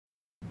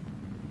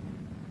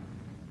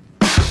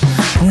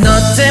너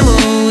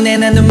때문에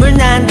난 눈물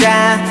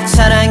난다.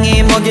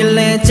 사랑이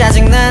뭐길래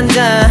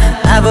짜증난다.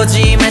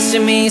 아버지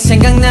말씀이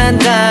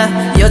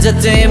생각난다. 여자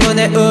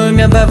때문에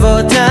울면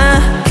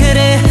바보다.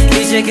 그래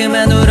이제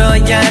그만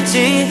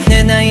울어야지.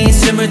 내 나이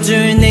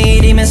 22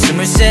 내일이면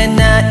 23.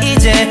 나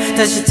이제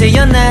다시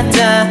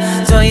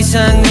태어났다. 더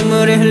이상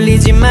눈물을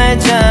흘리지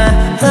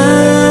말자.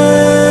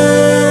 아무리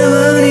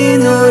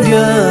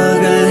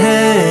노력을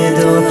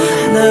해도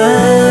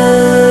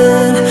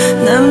난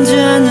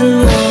남자는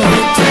못될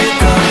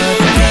것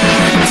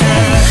같아.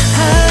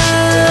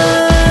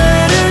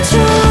 하루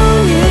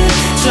종일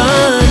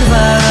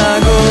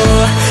전화하고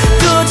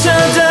또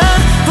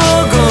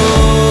쳐다보고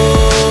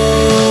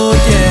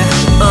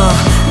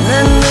난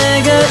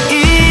내가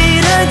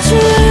이럴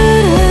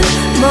줄은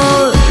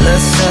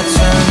몰랐어.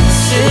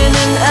 당신은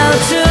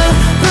out to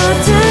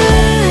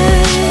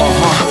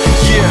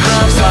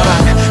사랑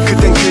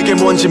그땐 그게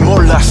뭔지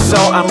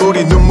몰랐어.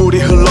 아무리 눈물이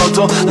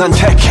흘러도 난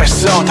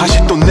택했어. 다시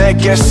또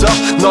내겠어.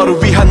 너를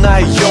위한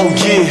나의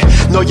용기.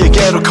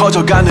 너에게로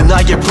커져가는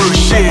나의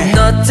불씨.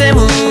 너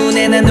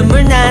때문에 난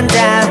눈물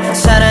난다.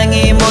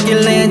 사랑이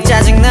뭐길래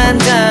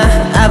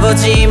짜증난다.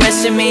 아버지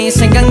말씀이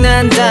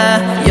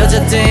생각난다.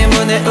 여자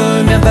때문에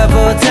울면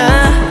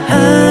바보다.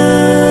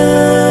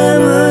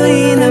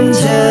 아무리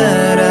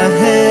남자라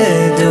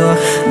해도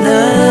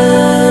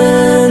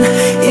난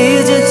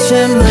이제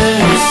참을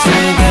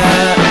수가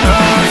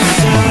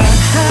없어.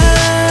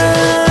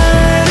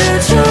 하루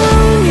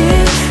종일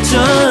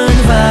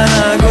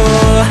전화하고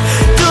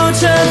또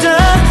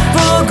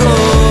쳐다보고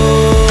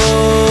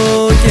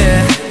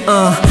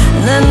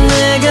난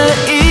내가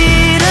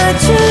이럴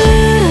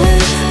줄은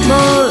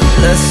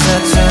몰랐어.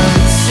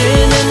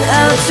 당신은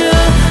out to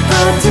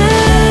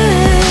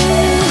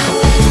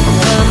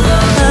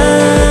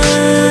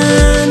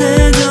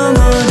하늘도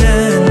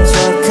모른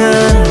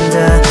척한다.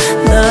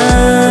 난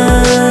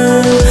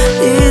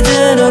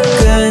이대로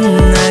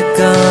끝날 것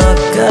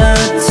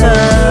같아.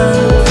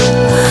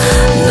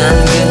 난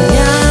그냥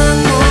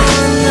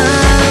못난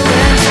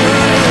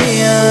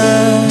외톨이야.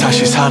 다시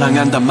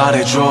사랑한단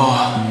말해줘.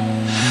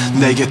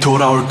 내게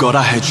돌아올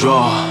거라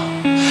해줘.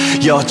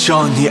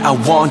 여전히 I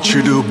want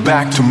you to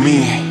back to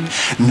me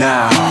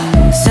now.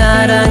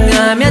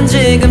 사랑하면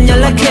지금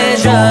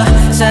연락해줘.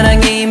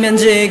 사랑이면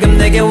지금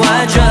내게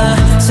와줘.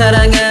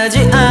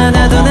 사랑하지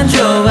않아도 난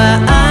좋아.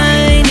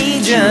 I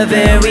need you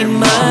very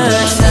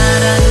much.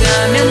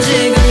 사랑하면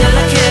지금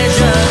연락해줘.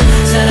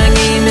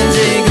 사랑이면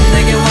지금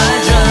내게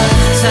와줘.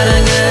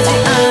 사랑하지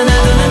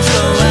않아도 난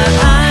좋아.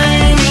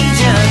 I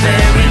need you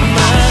very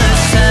much.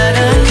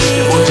 사랑이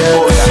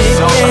오고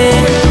싶게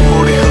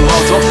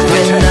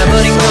왜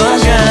나버린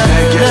건가.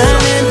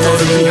 나는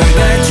너를 위한 걸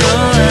좋아.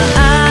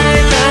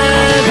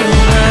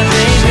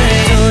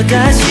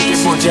 다시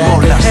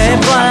시작을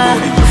해봐.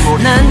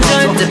 난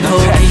절대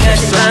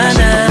포기하지 않아.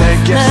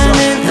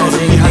 나는 아직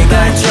네가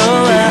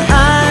좋아. I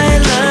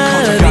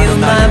love you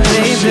my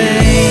baby.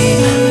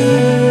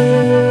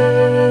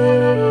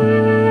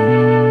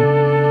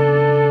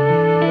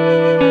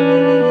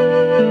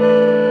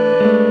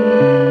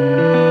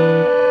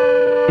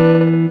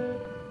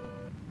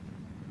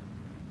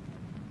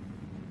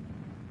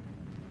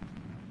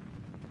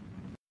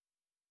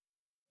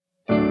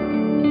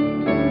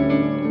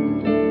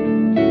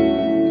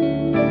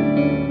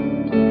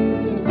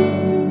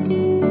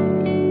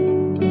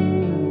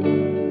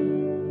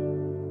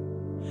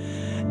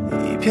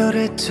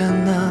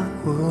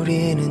 이별했잖아.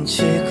 우리는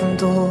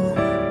지금도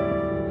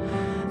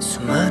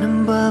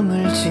수많은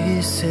밤을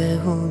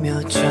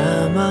지새우며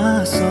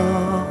참아서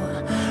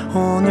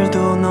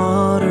오늘도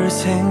너를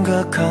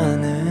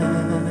생각하는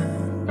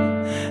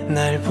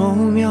날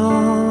보며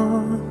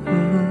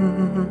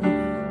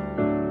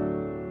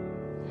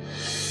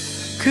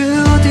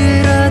그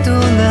어디라도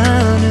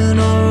나는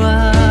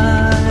alright.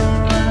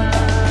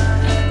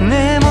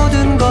 내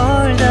모든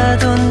걸 다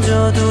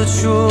던져도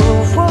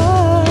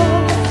좋아.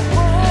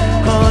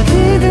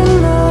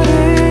 어디든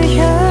너를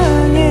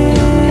향해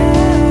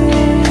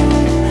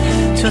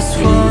Just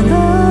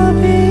wanna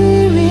be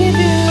with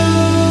you.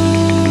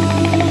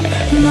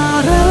 널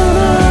알아.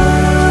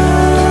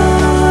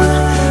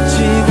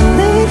 지금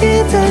내게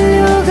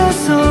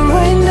달려가서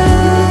right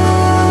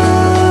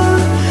now.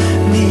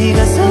 네가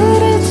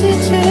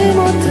사라지지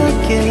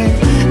못하게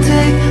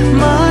Take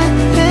my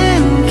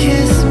hand,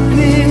 kiss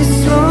me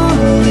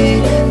slowly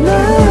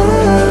now.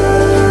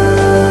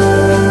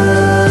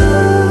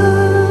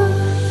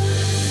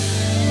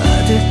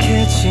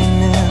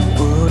 아득해지는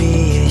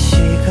우리의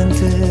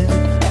시간들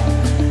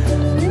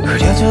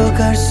흐려져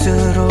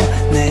갈수록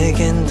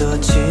내겐 더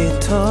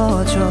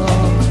짙어져.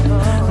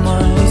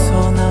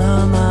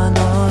 멀리서나마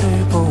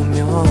너를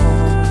보며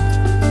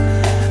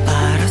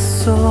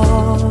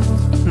알았어.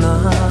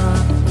 나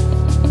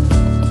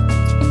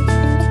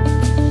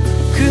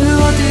그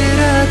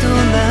어디라도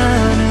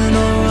나는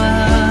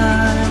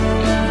alright.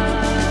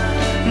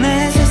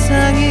 내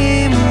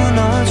세상이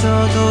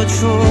무너져도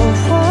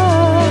좋아.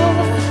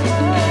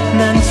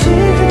 난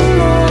지금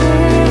너를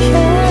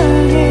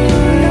향해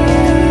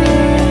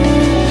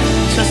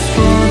Just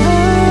wanna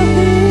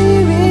be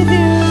with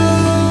you.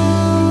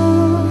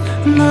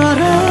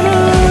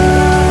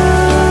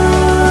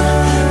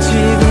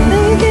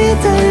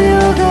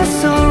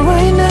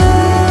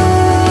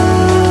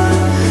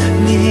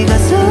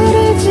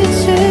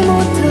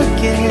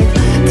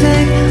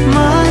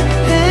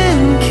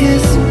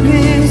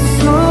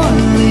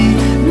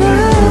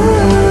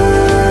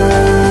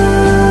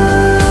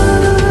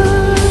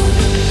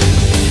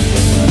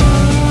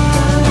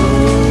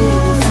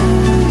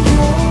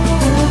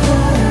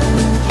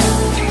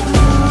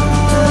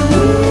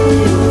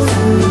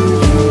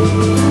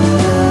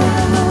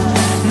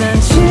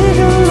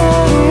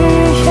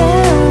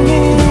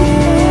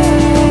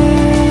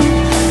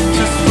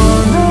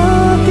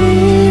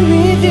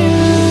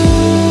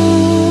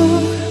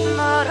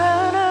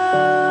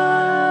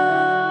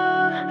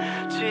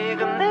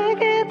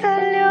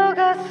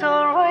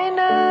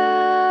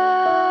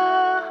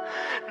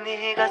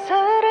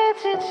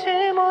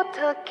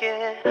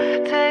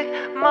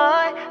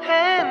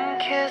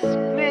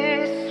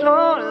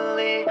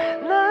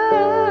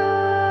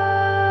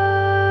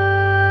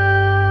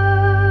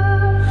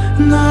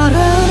 널 알아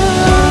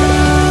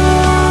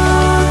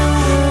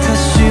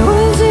다시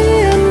오지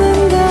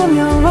않는다면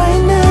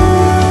right now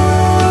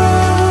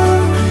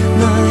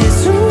너의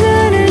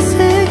순간을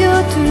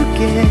새겨둘게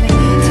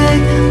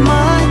Take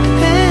my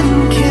hand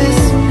kiss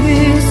me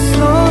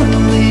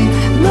slowly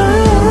now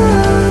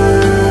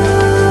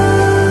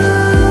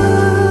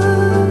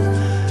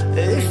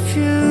if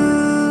you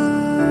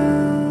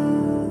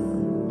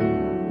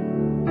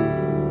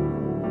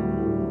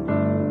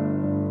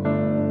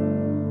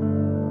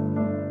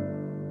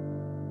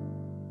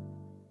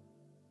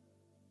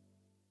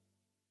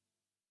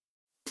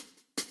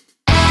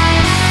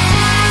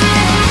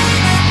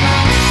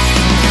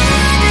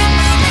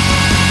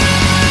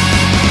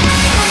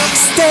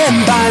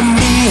Stand by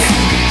me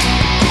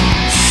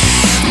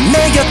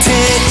내 곁에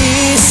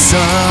있어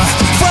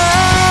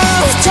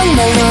wow,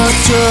 정말로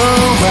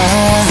좋아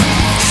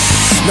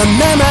넌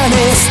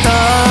나만의 star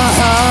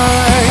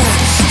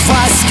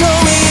What's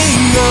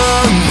going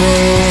on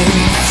babe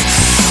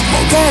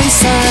뭐가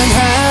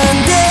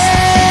이상한데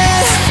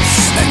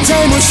난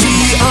잘못이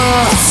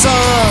없어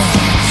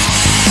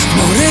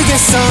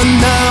모르겠어 no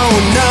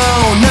no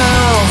no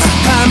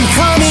I'm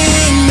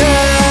coming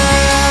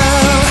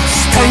now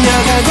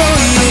달려가고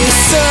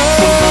있어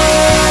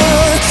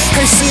할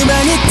수만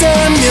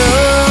있다면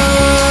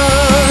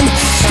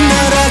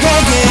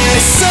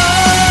날아가겠어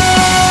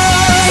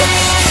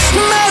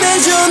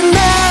말해줘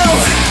now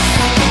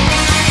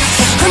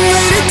I'm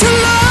ready to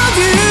love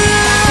you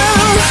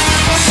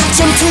좀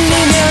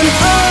틀리면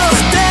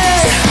어때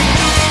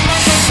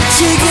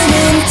지금은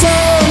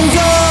don't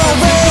go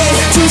away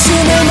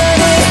진심을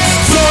말해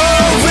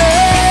your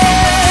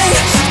way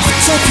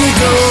어차피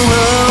go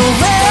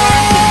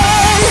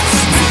away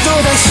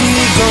또다시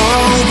go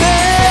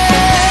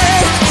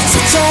back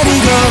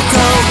제자리로 go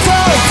go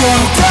go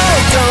go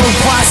go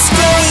What's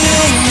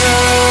going on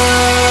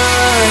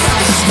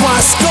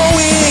What's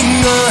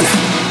going on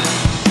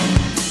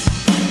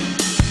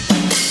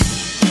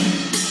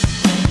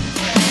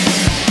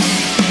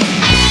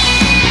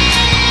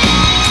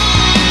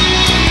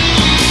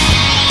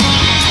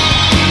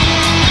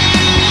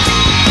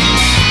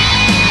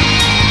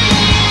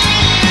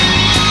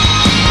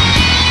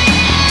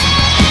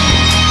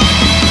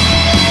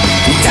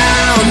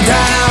down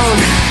down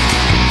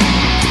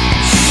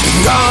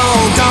go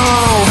go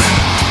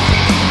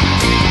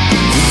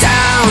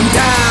down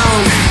down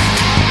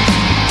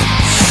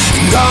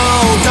go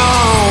go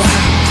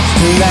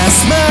That's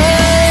my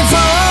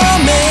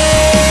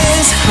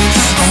promise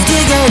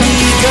어디가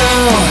이거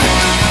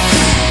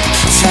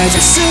찾을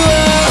수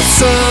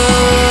없어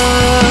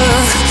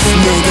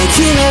내게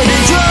기회를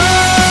줘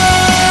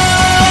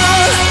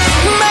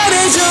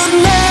말해줘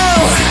now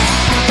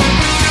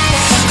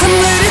I'm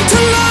ready to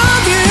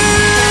love you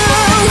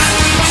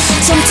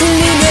좀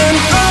틀리면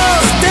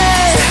어때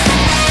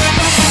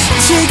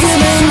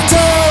지금은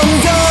don't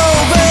go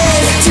away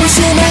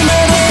진심을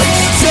말해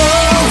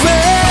your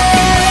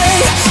way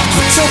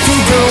어차피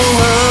go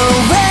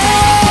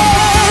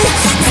away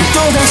난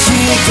또다시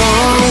go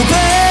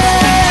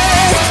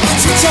back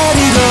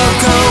제자리로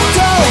go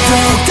go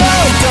go go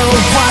go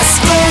What's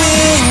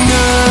going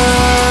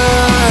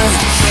on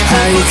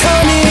Are you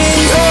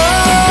coming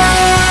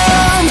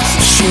home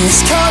She's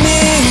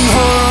coming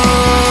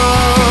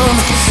home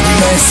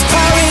Let's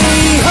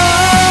party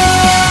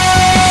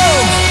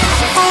home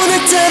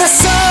오늘따라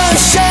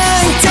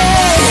sunshine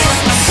day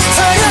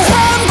화려한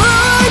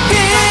불빛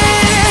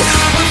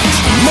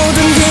모든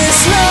게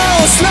slow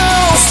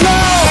slow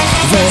slow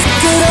왜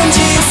그런지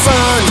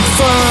fun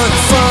fun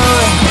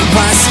fun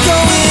What's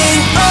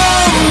going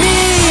on me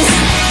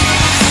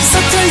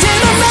서툴지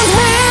않는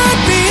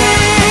햇빛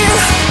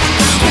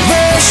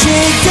Where she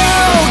go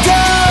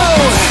go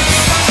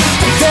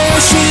There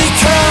she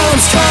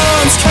comes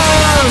comes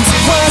comes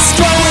What's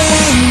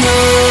going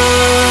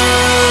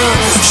on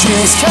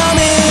She's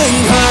coming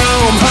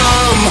home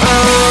home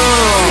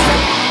home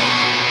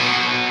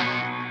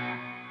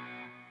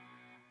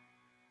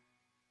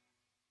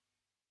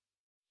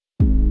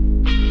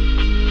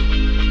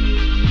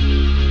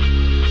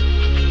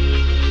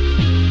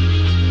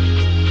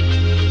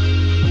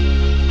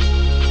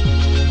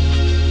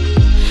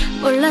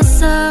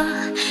몰랐어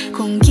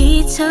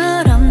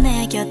공기처럼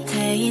내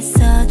곁에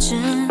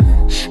있어준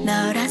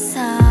너라서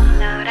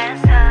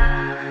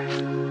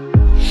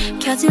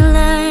켜진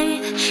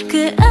라이트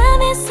그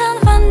안에선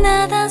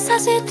환하던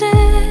사실들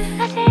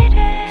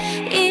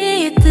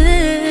있듯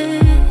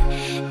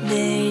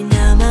늘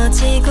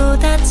넘어지고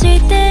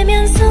다칠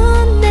때면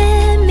손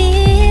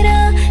내밀어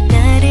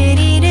나를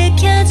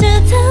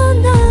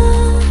일으켜주던 너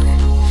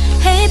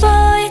Hey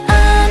boy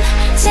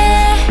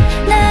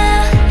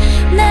언제나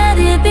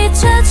나를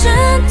비춰준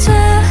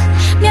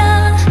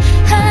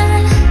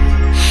투명한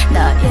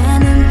너의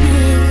눈빛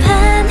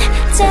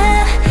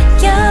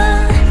반짝여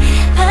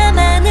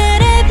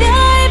밤하늘의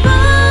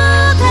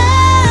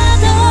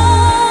별보다도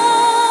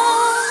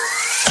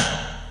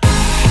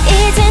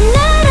이제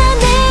나란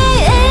내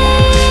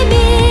의미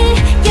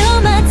You're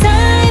my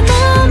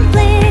diamond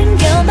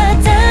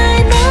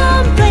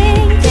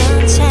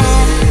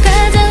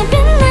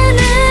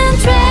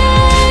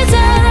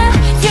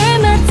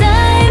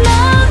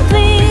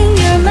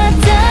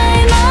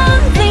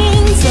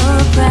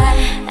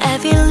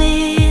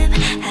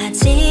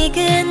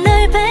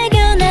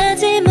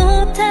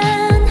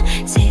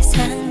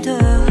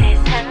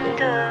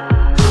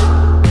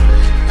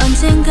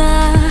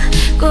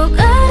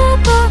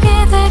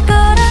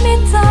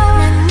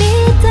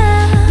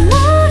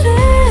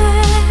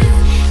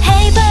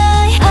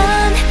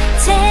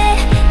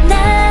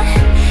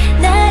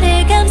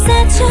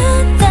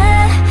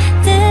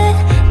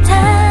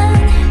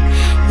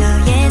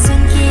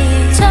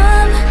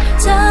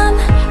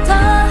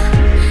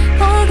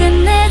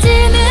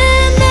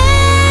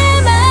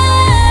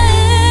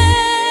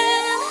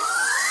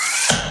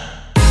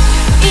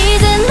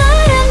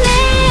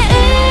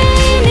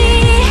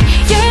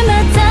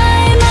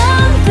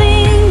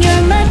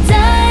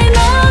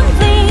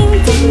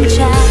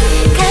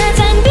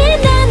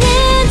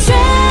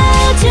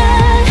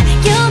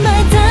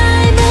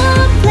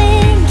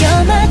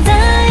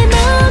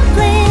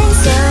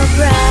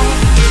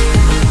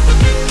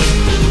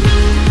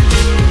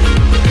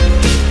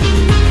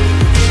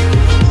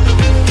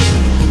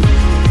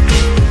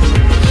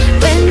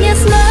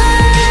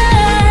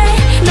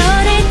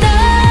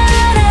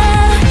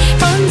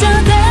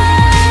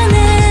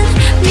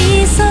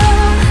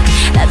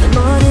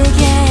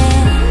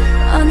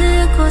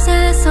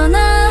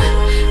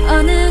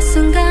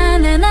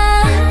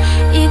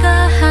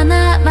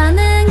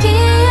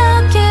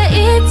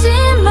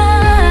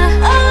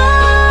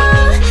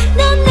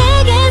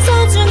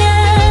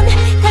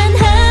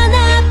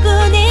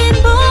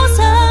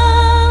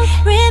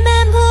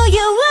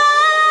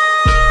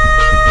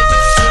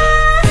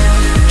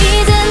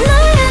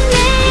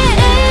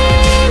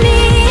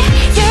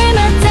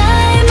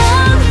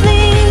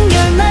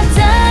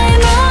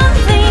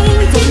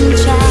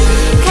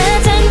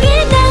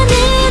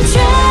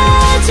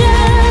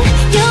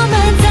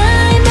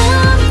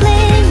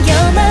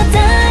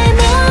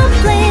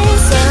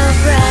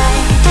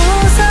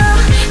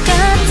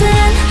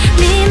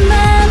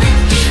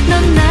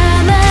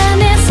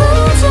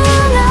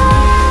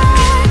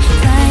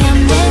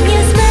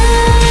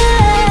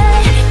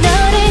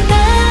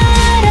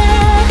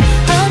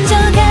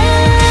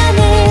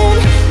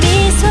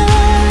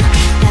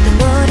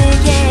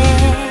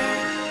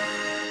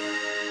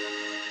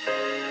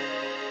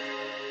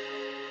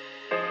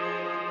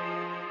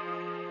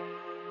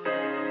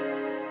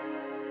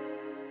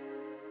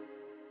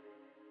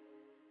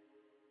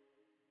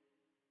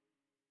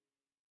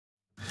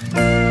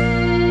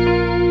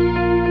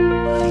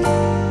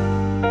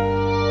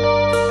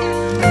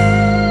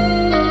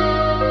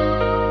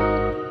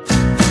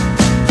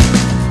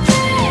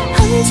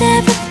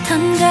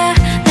언제부턴가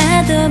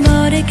나도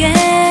모르게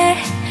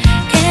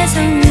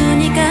계속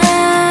눈이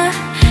가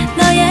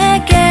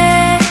너에게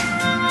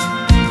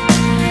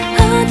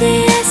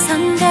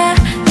어디에선가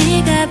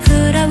네가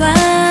불어와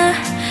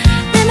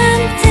내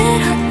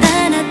맘대로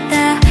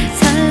떠났다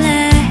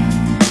설레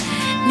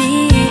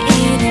네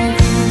이름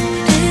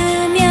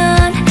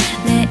부르면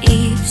내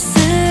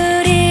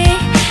입술이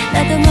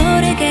나도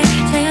모르게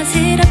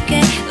자연스럽게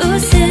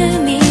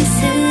웃음이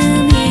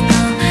스미고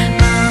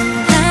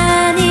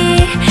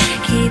멍하니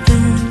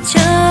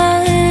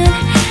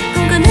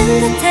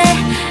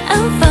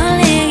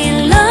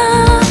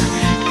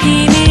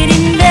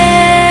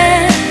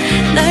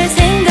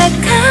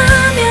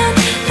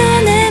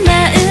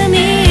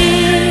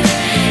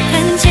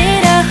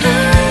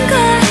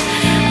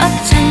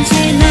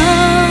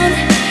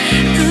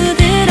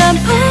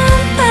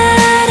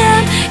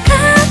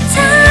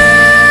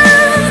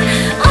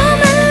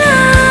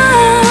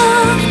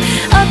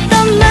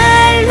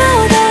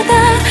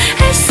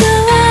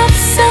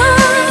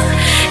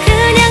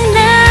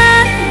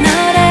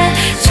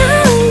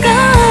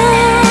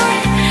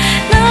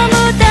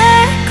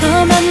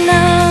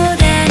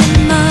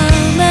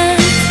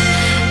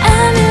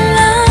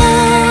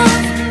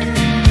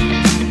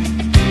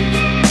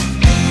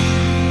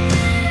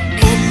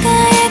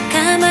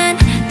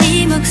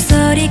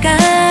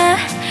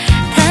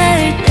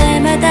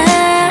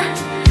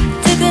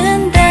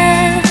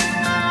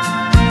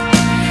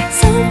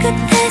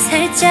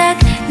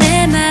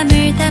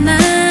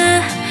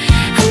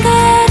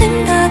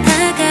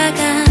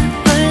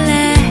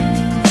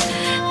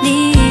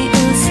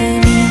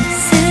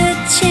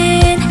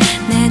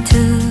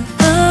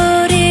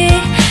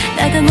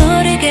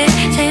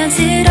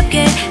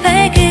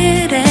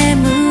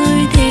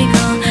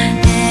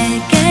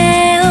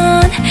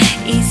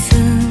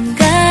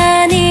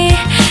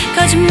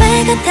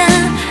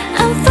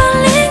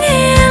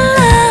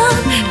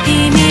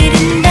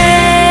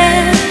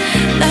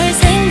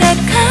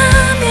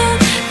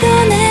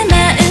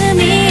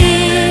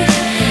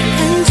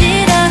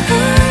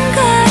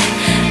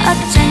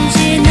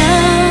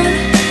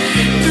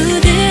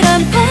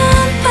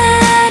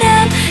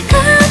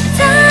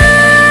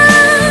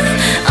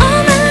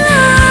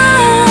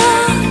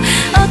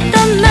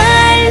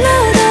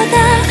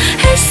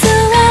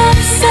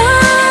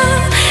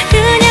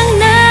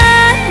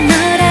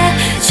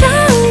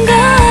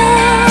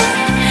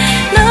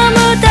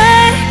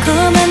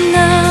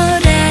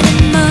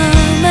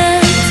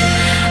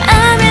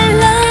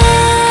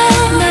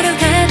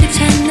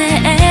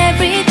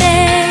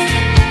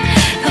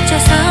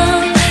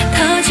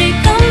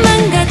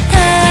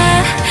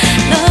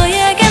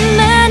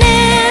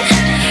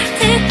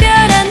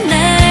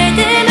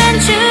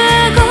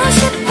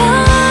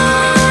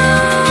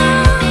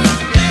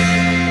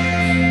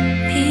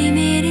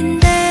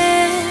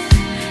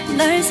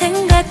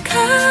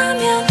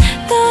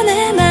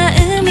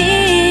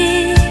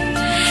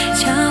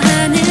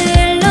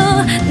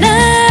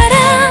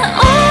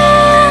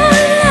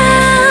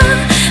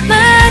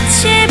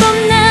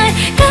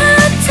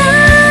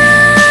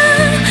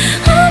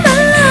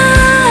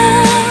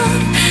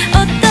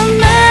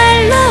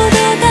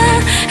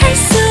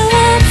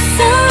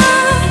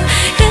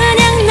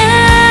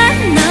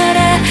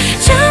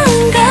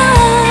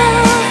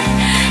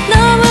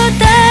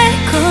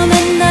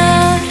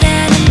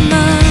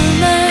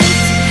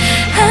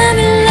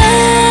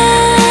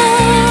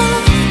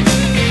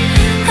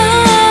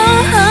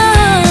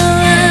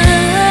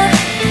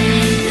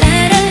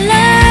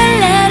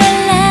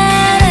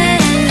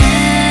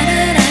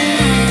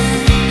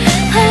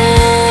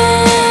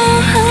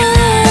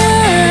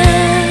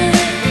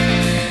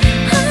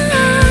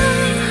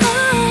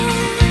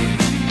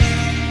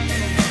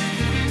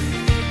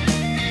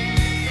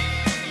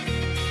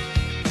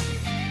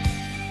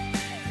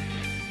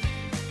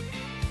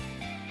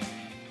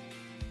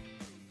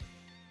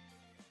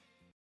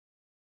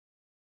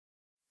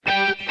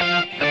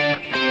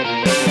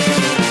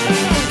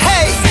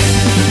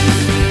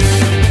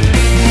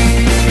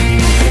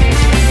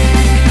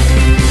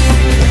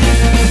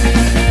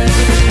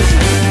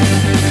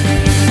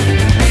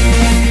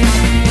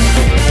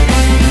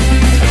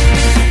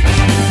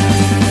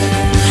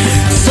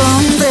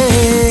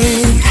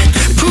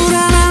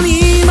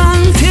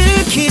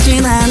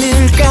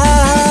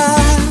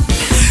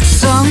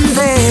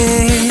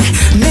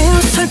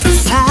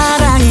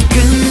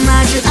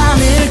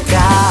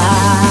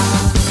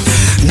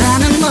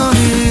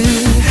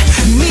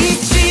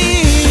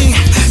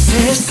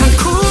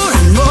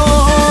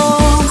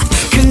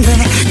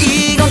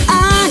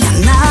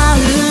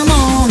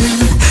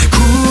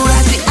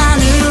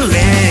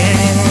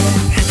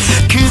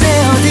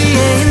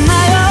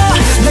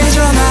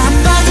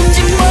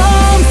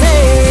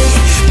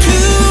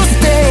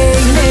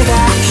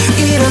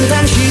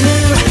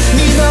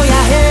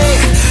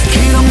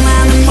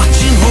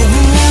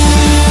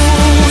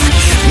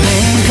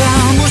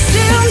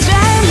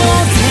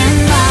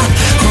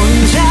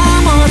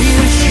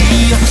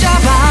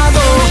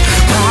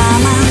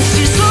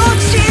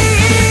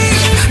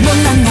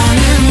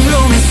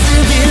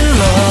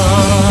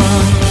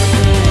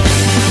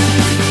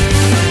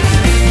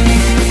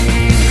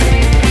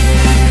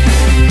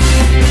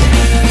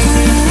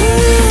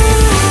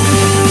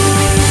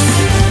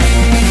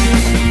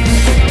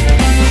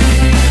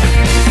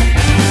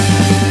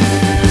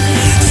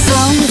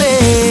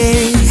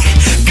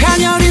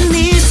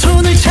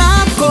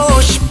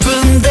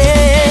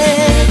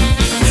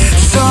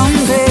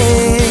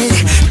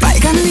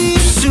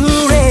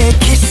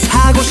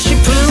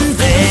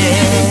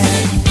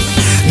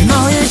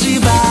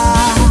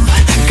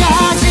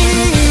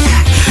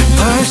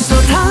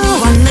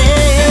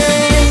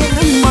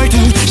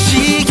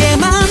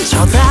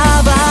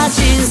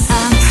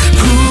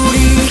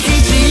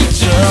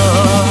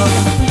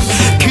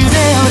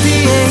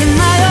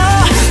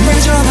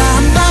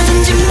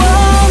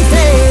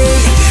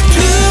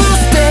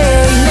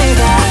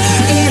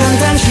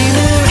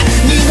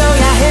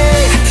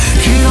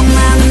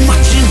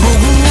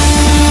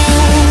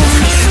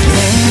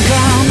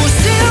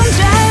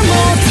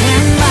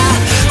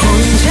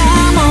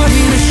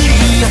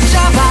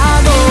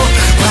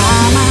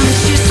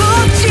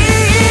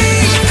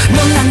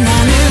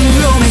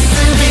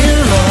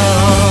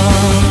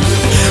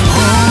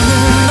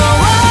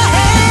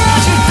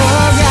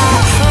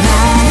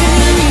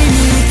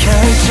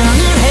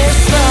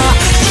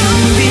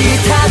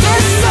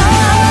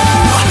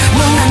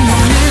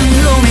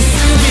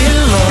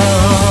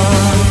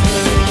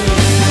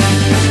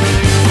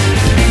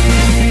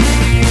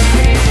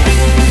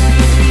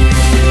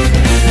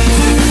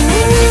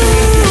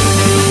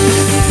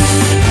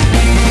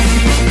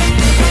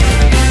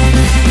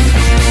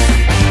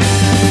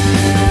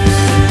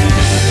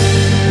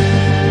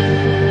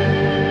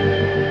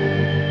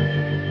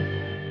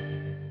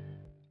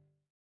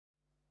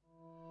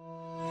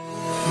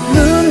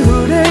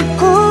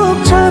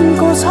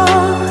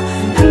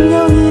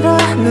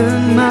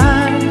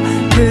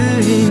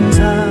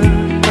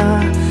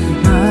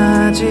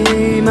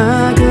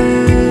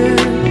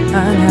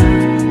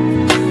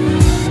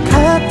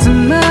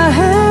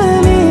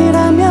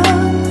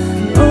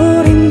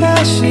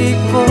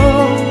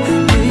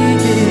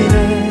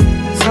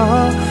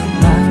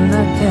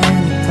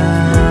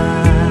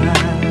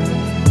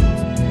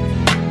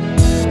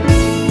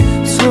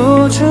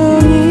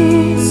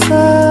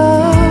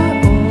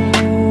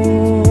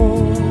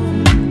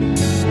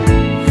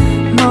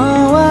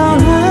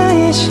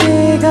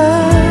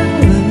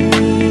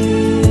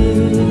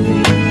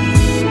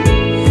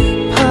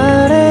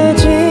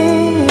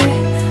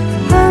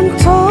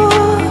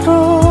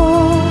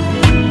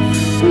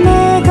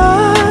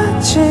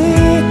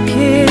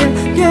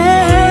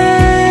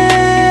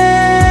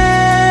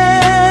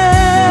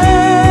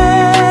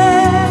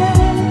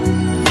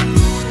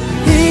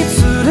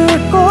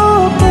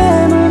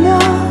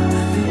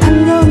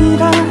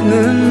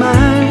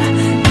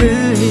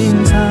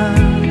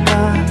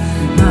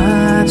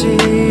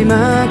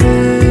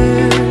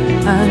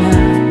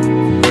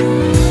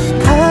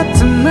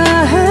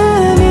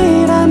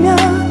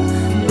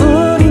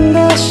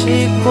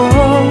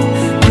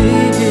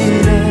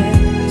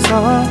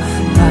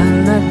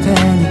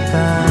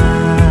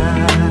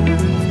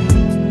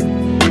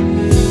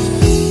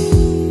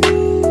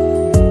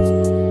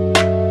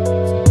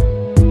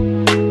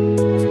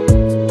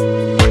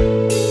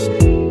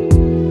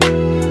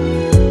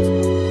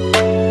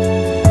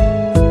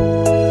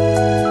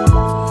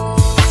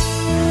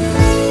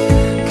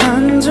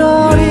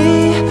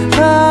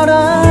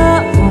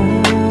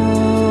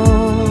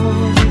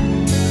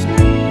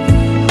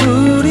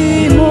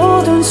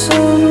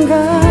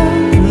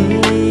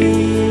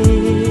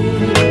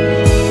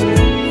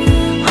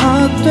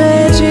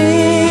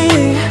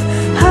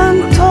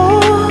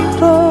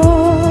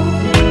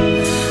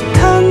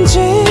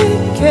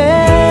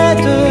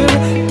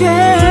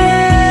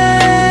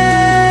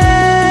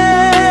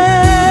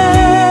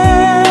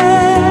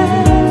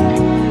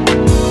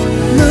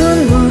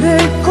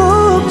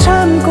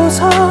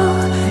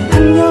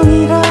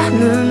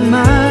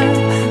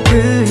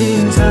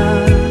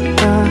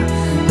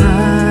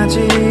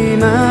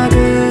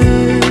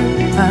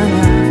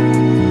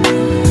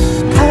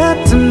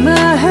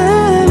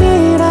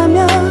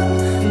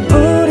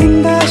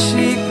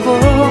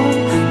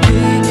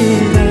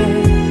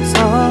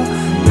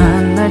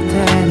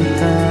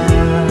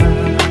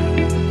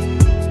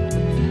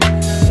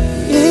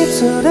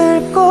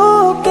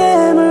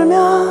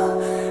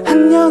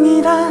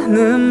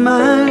하는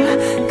말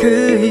그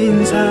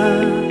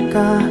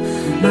인사가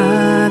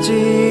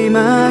마지막은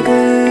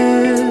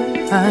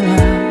아냐.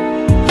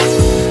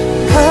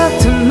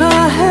 같은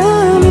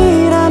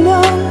마음이라면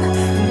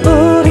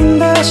우린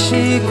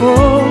다시 곧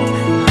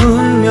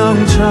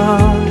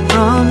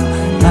운명처럼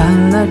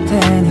만날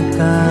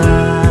테니까.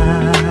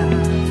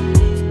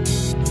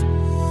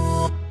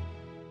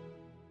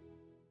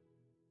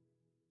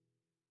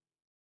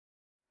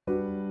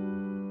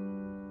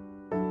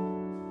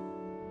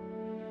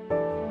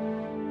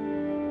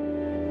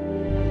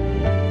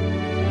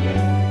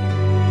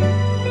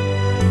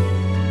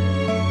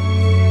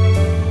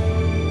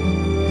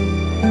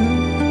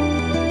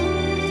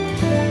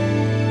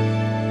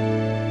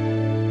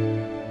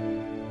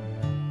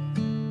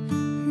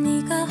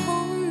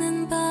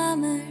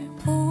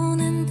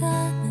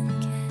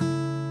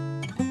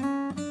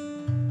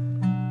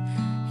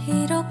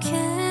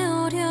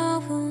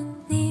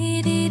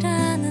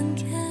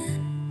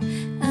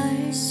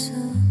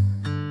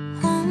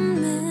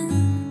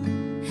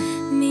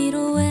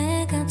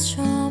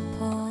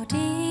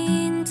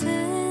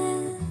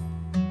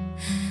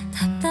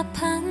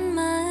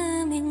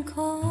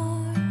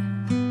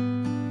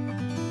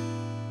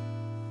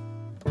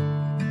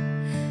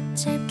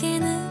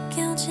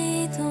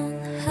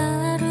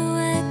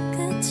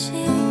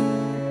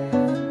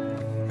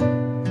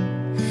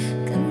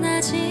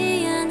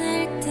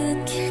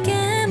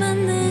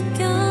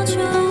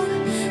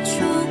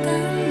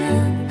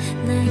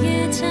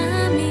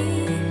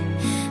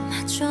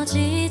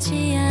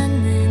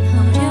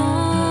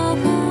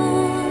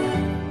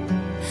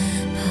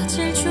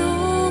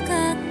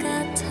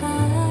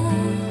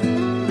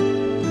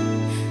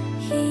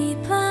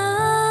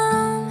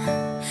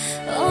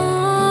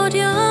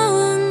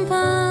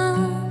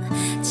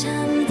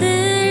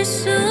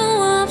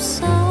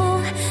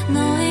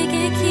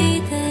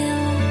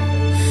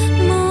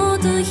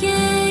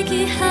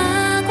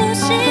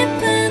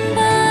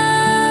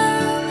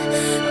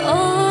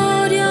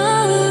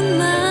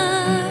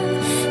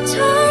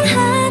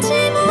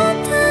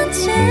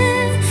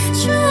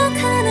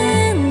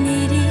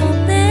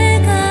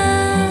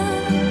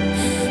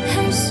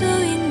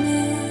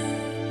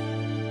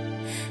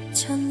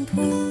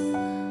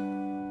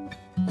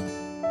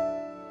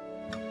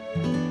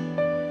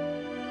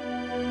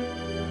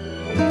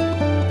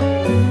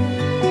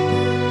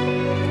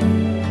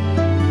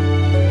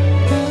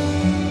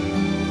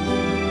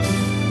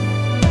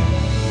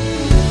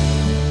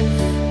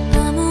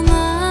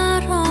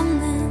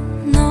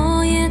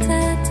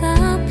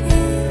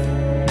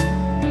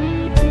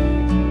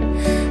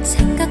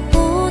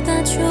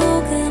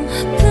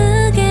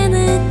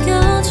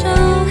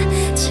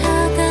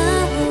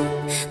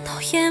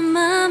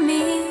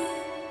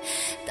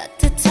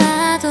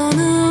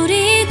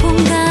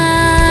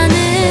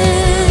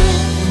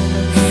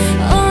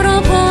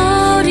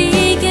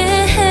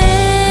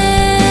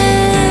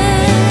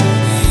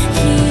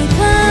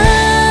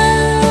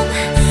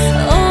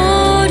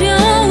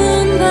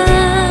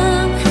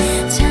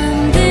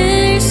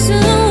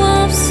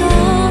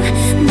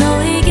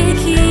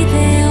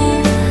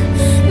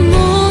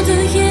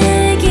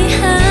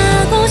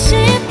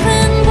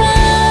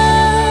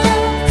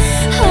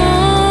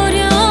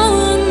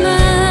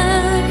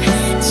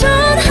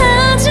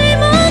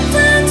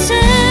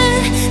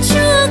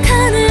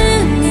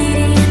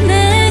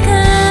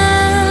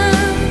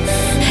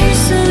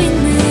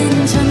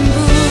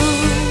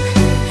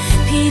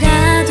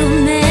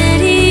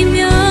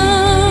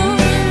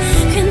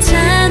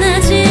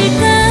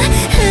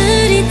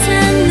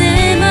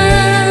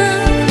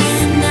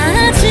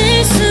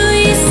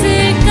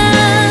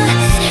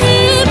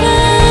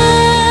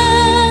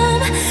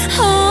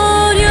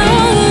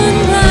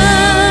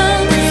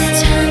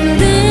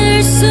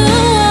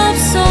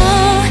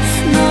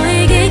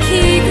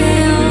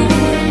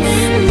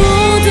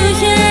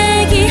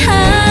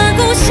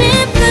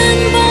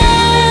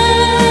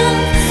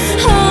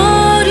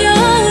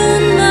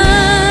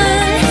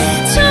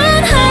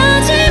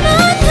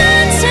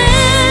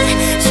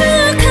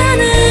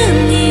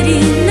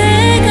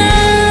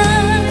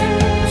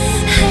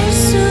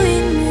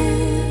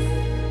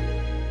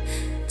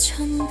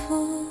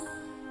 전부